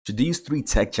Should these three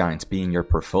tech giants be in your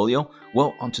portfolio?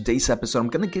 Well, on today's episode, I'm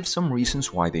going to give some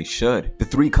reasons why they should. The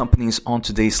three companies on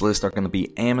today's list are going to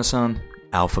be Amazon,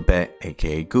 Alphabet,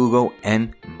 aka Google,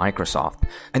 and Microsoft.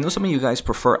 I know some of you guys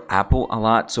prefer Apple a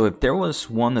lot, so if there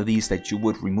was one of these that you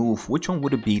would remove, which one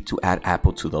would it be to add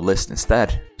Apple to the list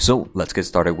instead? So let's get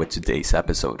started with today's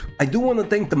episode. I do want to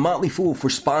thank The Motley Fool for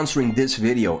sponsoring this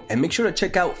video, and make sure to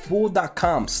check out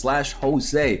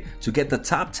fool.com/Jose to get the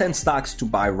top 10 stocks to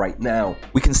buy right now.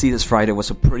 We can see this Friday was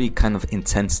a pretty kind of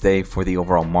intense day for the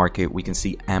overall market. We can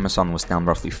see Amazon was down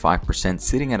roughly 5%,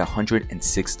 sitting at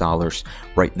 $106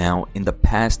 right now. In the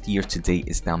past year to date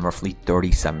is down roughly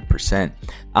 37%.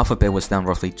 Alphabet was down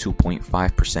roughly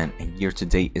 2.5%, and year to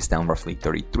date is down roughly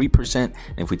 33%. And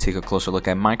if we take a closer look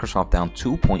at Microsoft, down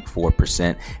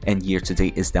 2.4%, and year to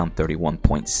date is down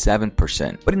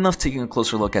 31.7%. But enough taking a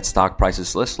closer look at stock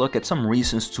prices, let's look at some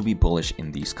reasons to be bullish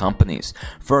in these companies.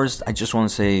 First, I just want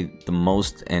to say the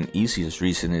most and easiest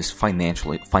reason is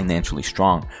financially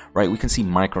strong, right? We can see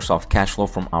Microsoft cash flow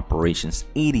from operations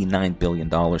 $89 billion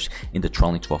in the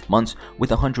trailing 12 months, with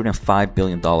 $105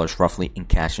 billion roughly in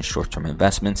cash and short-term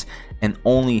investments, and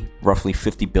only roughly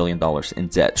 $50 billion in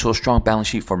debt. So a strong balance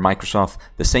sheet for Microsoft.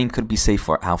 The same could be said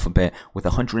for Alphabet, with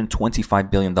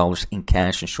 $125 billion in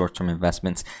cash and short-term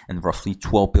investments and roughly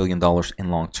 $12 billion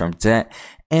in long-term debt.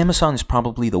 Amazon is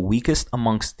probably the weakest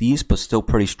amongst these, but still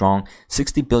pretty strong.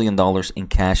 $60 billion in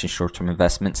cash and short-term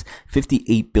investments,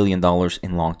 $58 billion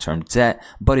in long-term debt,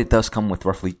 but it does come with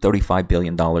roughly $35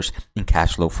 billion in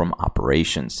cash flow from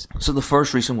operations. So the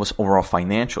first reason was overall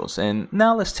financials, and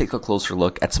now let's take a closer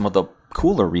look at some of the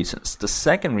cooler reasons. The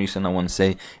second reason I want to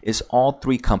say is all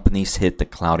three companies hit the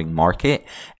clouding market,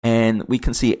 and we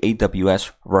can see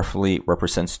AWS roughly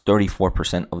represents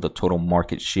 34% of the total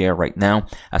market share right now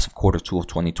as of quarter 2 of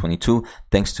 2022,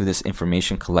 thanks to this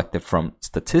information collected from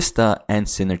Statista and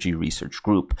Synergy Research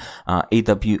Group.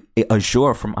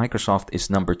 Azure from Microsoft is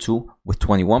number 2 with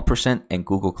 21%, and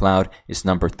Google Cloud is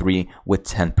number 3 with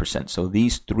 10%. So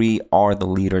these three are the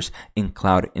leaders in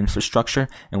cloud infrastructure,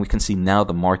 and we can see now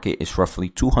the market is roughly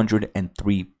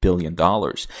 $203 billion.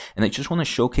 And I just want to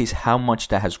showcase how much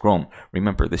that has grown.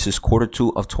 Remember, this is quarter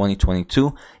 2 of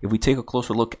 2022. If we take a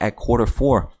closer look at quarter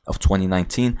 4 of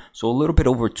 2019, so a little bit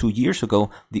over 2 years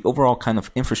ago, the overall kind of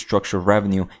infrastructure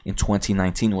revenue in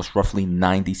 2019 was roughly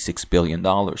 $96 billion.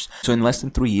 So in less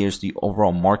than 3 years, the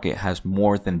overall market has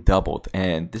more than doubled.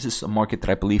 And this is a market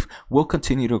that I believe will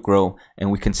continue to grow.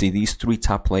 And we can see these three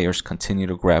top players continue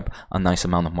to grab a nice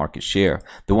amount of market share.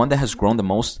 The one that has grown the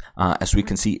most, as we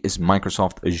can see, is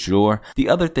Microsoft Azure. The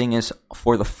other thing is,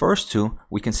 for the first two,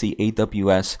 we can see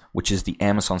AWS, which is the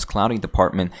Amazon's clouding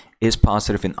department, is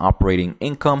positive in operating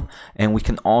income. And we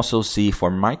can also see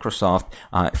for Microsoft,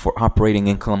 for operating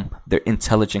income, their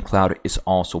intelligent cloud is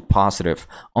also positive.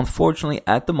 Unfortunately,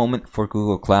 at the moment for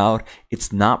Google Cloud,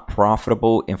 it's not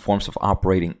profitable in forms of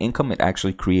operating income. It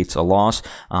actually creates a loss.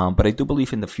 But I do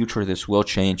believe in the future this will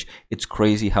change. It's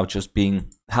crazy how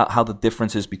how the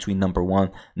difference is between number 1,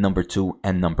 number 2,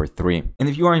 and number 3. And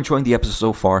if you are enjoying the episode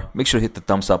so far, make sure to hit the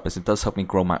thumbs up, as it does help me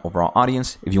grow my overall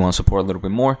audience. If you want to support a little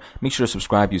bit more, make sure to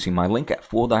subscribe using my link at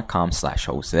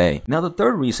fool.com/Jose. Now, the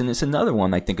third reason is another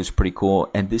one I think is pretty cool,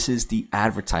 and this is the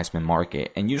advertisement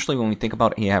market. And usually when we think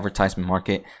about an advertisement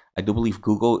market, I do believe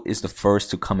Google is the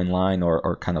first to come in line,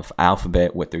 or kind of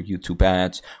Alphabet with their YouTube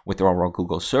ads, with their overall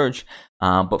Google search.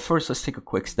 But first, let's take a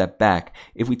quick step back.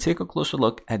 If we take a closer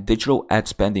look at digital ad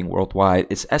spending worldwide,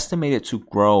 it's estimated to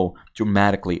grow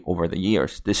dramatically over the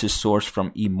years. This is sourced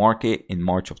from eMarket in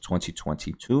March of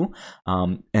 2022.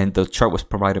 And the chart was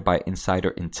provided by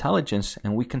Insider Intelligence.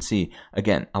 And we can see,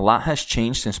 again, a lot has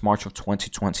changed since March of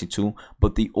 2022,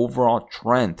 but the overall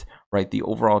trend, right? The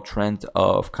overall trend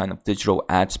of kind of digital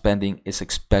ad spending is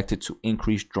expected to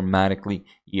increase dramatically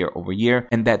year over year,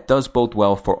 and that does bode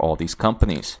well for all these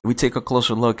companies. If we take a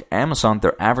closer look, Amazon,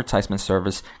 their advertisement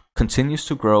service, continues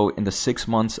to grow. In the 6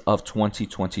 months of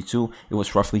 2022, it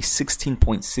was roughly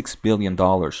 $16.6 billion,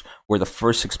 where the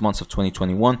first 6 months of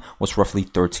 2021 was roughly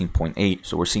 13.8.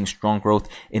 So we're seeing strong growth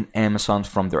in Amazon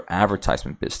from their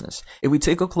advertisement business. If we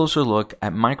take a closer look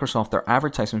at Microsoft, their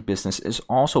advertisement business is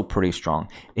also pretty strong.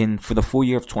 For the full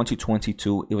year of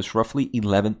 2022, it was roughly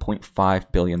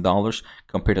 $11.5 billion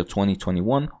compared to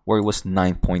 2021, where it was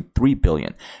 $9.3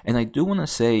 billion. And I do want to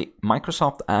say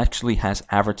Microsoft actually has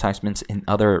advertisements in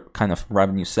other kind of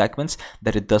revenue segments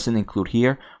that it doesn't include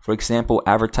here. For example,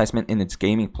 advertisement in its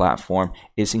gaming platform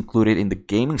is included in the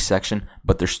gaming section,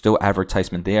 but there's still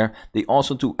advertisement there. They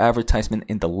also do advertisement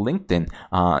in the LinkedIn,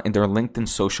 in their LinkedIn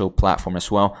social platform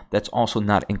as well. That's also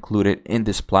not included in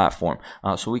this platform.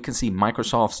 So we can see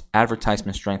Microsoft's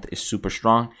advertisement strength is super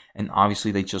strong, and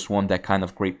obviously they just won that kind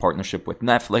of great partnership with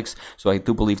Netflix. So I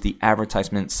do believe the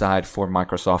advertisement side for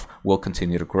Microsoft will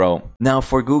continue to grow. Now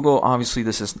for Google, obviously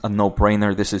this is a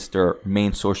no-brainer. This is their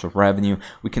main source of revenue.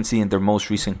 We can see in their most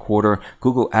recent quarter,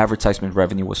 Google advertisement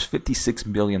revenue was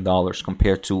 $56 billion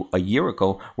compared to a year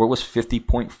ago where it was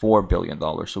 $50.4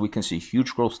 billion. So we can see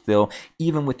huge growth still,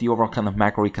 even with the overall kind of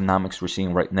macroeconomics we're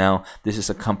seeing right now. This is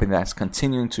a company that's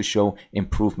continuing to show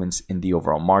improvements in the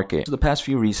overall market. So the past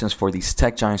few reasons for these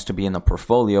tech giants to be in a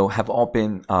portfolio have all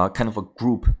been kind of a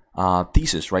group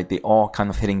thesis, right? They all kind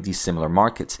of hitting these similar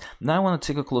markets. Now I want to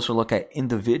take a closer look at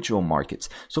individual markets.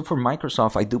 So for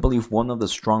Microsoft, I do believe one of the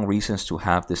strong reasons to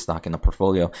have this stock in a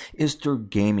portfolio is their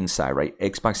gaming side, right?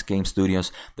 Xbox Game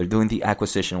Studios, they're doing the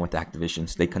acquisition with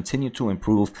Activision. They continue to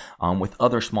improve with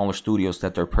other smaller studios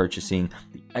that they're purchasing.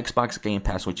 The Xbox Game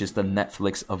Pass, which is the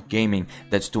Netflix of gaming,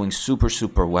 that's doing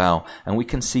super well. And we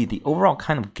can see the overall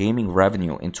kind of gaming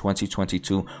revenue in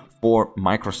 2022 for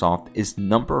Microsoft is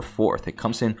number 4th. It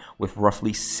comes in with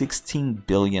roughly $16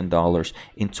 billion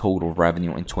in total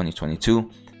revenue in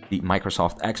 2022. The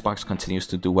Microsoft Xbox continues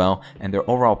to do well, and their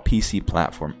overall PC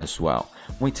platform as well.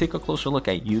 When we take a closer look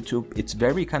at YouTube, it's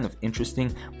very kind of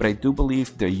interesting, but I do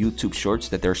believe their YouTube Shorts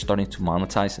that they're starting to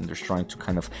monetize, and they're trying to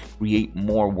kind of create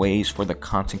more ways for the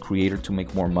content creator to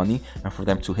make more money and for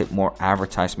them to hit more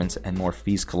advertisements and more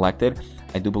fees collected.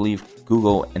 I do believe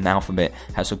Google and Alphabet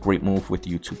has a great move with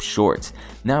YouTube Shorts.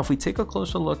 Now, if we take a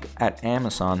closer look at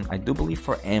Amazon, I do believe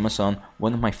for Amazon,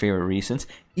 one of my favorite reasons,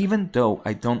 even though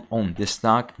I don't own this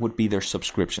stock, would be their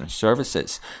subscription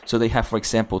services. So they have, for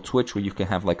example, Twitch, where you can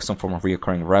have like some form of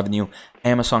recurring revenue.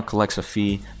 Amazon collects a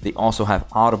fee. They also have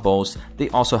Audibles. They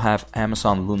also have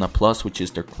Amazon Luna Plus, which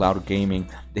is their cloud gaming.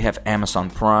 They have Amazon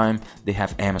Prime. They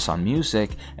have Amazon Music.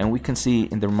 And we can see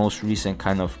in their most recent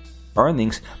kind of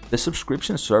earnings, the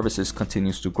subscription services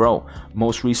continues to grow.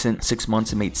 Most recent 6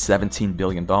 months, it made $17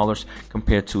 billion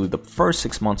compared to the first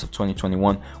 6 months of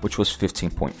 2021, which was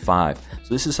 15.5. So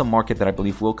this is a market that I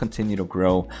believe will continue to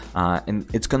grow, and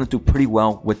it's going to do pretty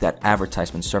well with that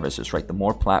advertisement services, right? The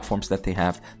more platforms that they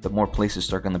have, the more places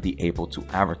they're going to be able to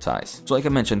advertise. So like I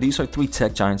mentioned, these are 3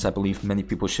 tech giants I believe many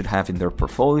people should have in their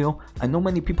portfolio. I know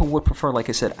many people would prefer, like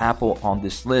I said, Apple on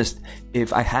this list.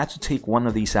 If I had to take one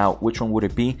of these out, which one would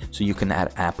it be? So you can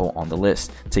add Apple on the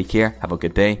list. Take care, have a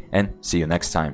good day, and see you next time.